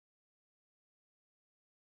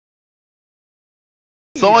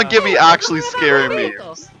Someone give me actually scary me.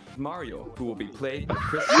 Mario, who will be played by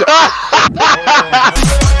Chris.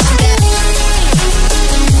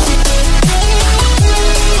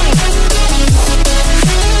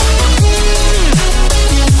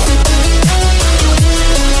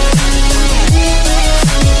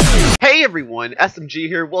 Hey everyone, SMG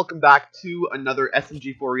here. Welcome back to another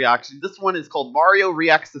SMG4 reaction. This one is called Mario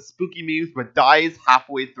Reacts to Spooky Memes but dies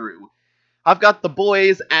halfway through. I've got the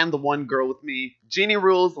boys and the one girl with me. Genie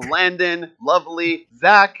Rules, Landon, Lovely,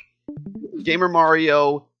 Zach, Gamer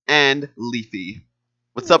Mario, and Leafy.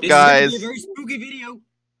 What's up, guys? This is gonna be a very spooky video.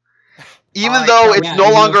 Even though it's no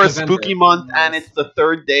longer a spooky month and it's the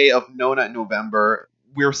third day of No Nut November,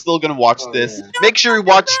 we're still gonna watch this. Make sure you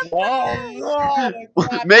watch.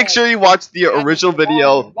 Make sure you watch the original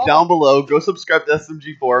video down below. Go subscribe to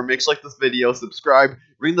SMG4. Make sure you like this video, subscribe,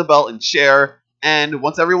 ring the bell, and share. And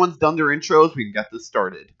once everyone's done their intros, we can get this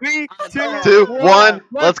started. 3, 2, 1,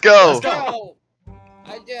 let's go!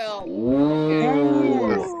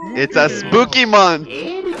 Ooh, it's a spooky month!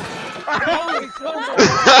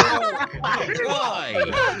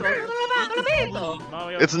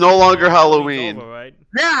 It's no longer Halloween.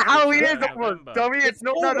 Yeah, Halloween is almost. Dummy, it's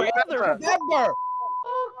no November.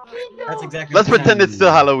 That's exactly. Let's pretend it's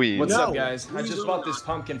still Halloween. What's up, guys? I just bought this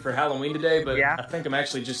pumpkin for Halloween today, but I think I'm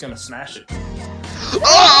actually just gonna smash it.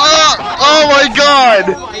 Oh my god!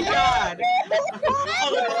 Oh my god!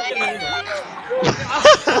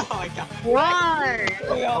 Oh my god! Why?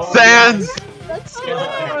 Sans!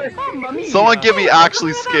 Someone give me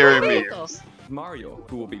actually scary me. Mario,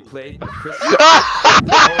 who will be played by Chris.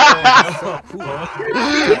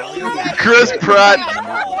 Chris Pratt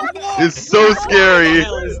is so scary. What the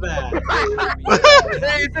hell is that?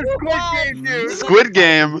 Hey, it's a Squid Game, dude. Squid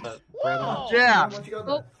Game. Yeah.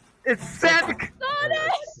 It's Sonic.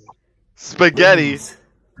 Spaghetti.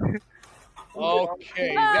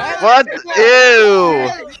 Okay. What?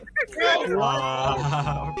 Ew.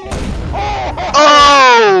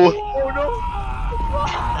 Oh!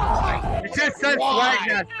 It just says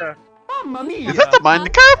Swagmaster. Is that the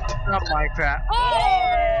Minecraft? Not Minecraft.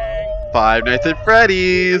 Five Nights at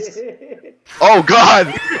Freddy's. Oh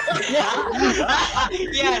god!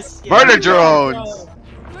 Yes. Murder drones.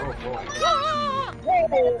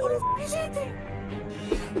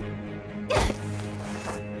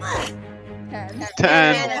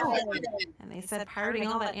 10. And they said pirating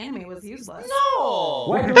all that anime was useless.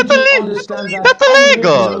 No! That's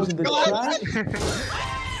illegal!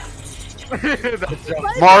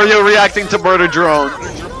 Mario reacting to murder drones.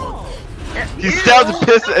 He stabbed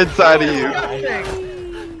piss inside of you.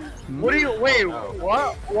 What do you wait?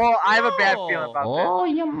 What? Well, I have a bad feeling about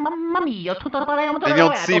this. And you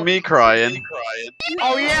don't see me crying.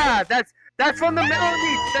 Oh yeah, that's from the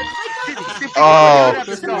Melody. Oh.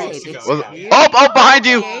 Oh, behind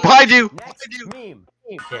you! Behind you!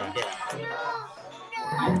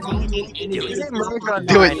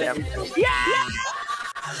 Do it.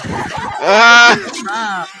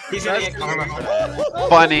 He's gonna get karma for that.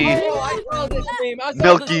 Funny.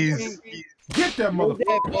 Milkies. Get that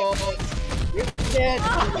motherfucker.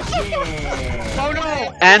 Oh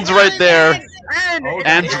no! Ends right there.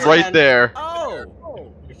 Ends right there.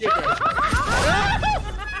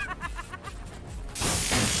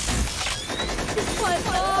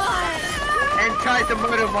 And tried to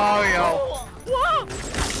murder Mario.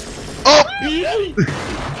 Oh!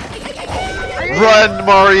 Run,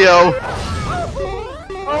 Mario!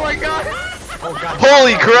 Oh my god!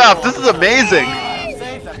 Holy crap, this is amazing!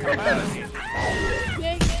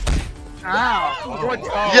 Ow!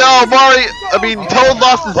 Yo, Mario! Toad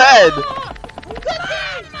lost his head!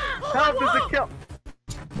 How does it kill?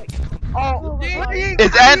 Oh,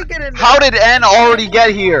 Is N? How did N already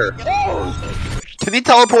get here? Can he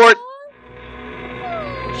teleport?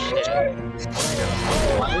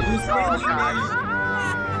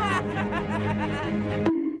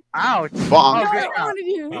 Ouch! Bonk.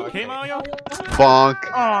 Okay, Mario? Bonk.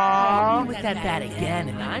 Aww. Look at that again,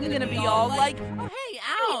 and I'm gonna be all like, oh, hey,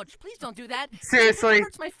 ouch! Please don't do that. Seriously? It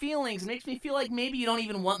hurts my feelings. It makes me feel like maybe you don't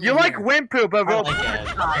even want me. You like here. Wimpu, but real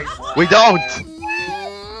We don't.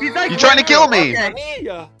 He's like You're trying to kill me. Okay.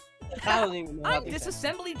 I'm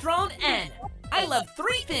Disassembly Drone N. I love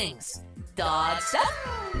 3 things: dog stuff,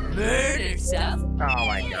 murder stuff, Oh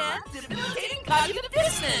my god. and debilitating cognitive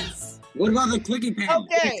dissonance. What about the clicking pen?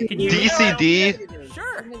 Can you DCD?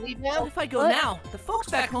 Sure. Well, if I go now, the folks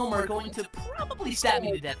back home are going to probably stab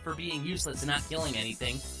me to death for being useless and not killing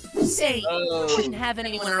anything. Say, shouldn't have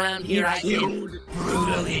anyone around here I can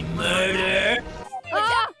brutally murder.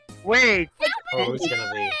 Wait. Oh, who's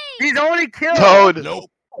gonna be? He's only killed. Toad.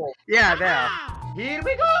 Yeah, there. Here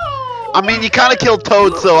we go! I mean, you kind of killed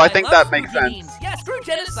Toad, so I think that makes sense. Memes. Yeah, screw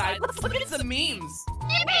genocide. Let's look at some memes.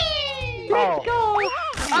 Oh.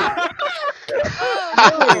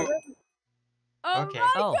 Okay.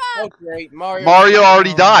 Oh, Oh, great. Mario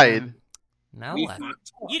already died. now what?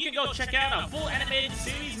 You can go check out our full animated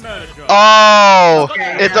series, Murder Drop. Oh,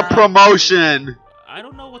 Okay. it's a promotion. I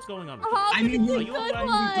don't know what's going on. I mean, Are you you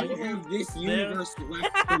alright? don't have this universe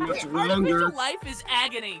left for much Artificial longer. life is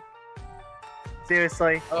agony.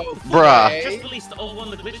 Seriously. Bruh. Just released the 01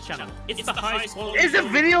 The Glitch channel. It's the highest quality. Is the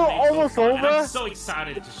video almost and over? I'm so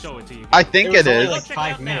excited to show it to you. I think it is. Go check it like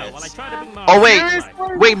 5 out now minutes. while I try to bring my-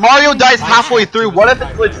 Oh wait, Mario dies halfway through. What if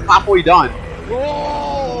it's glitched halfway done?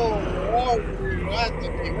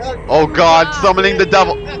 Oh God, summoning the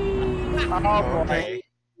devil. Oh boy.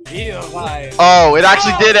 Oh, it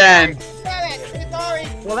actually did end.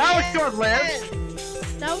 Well, that was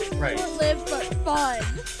short-lived. That was short-lived but fun.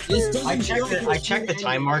 I checked the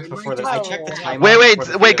time mark before the. I checked the time.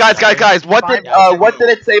 Wait, guys. What did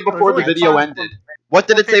it say before the video ended? What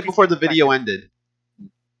did it say before the video ended?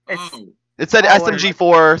 It said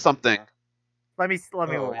SMG4 something. Let me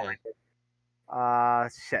rewind.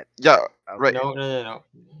 Shit. Yeah, right. No.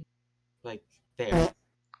 Like there.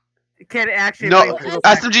 Can it actually? No,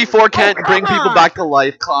 SMG4 can't bring people back to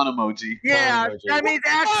life. Clown emoji. Yeah, Emoji. that means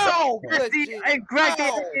Axel, Christy, and Greg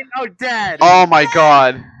are dead. Oh my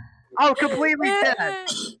God. Oh, completely dead.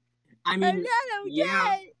 I mean,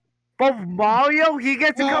 yeah. But Mario, he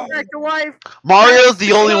gets to come back to life. Mario's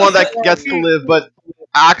the only one that gets to live, but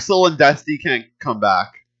Axel and Dusty can't come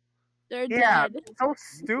back. They're Yeah, dead. so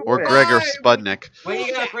stupid. Or Greg or Spudnik. Why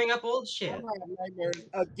you gotta bring up old shit?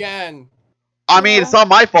 Again. I mean, it's not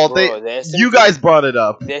my fault. You guys brought it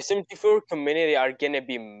up. The SMG4 community are gonna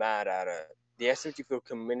be mad at it. The SMG4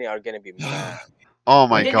 community are gonna be mad. Oh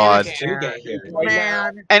my God.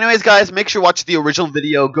 Man. Anyways, guys, make sure to watch the original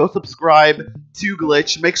video. Go subscribe to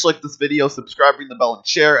Glitch. Make sure to like this video, subscribe, ring the bell, and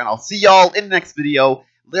share. And I'll see y'all in the next video.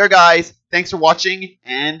 Later, guys. Thanks for watching,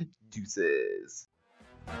 and deuces.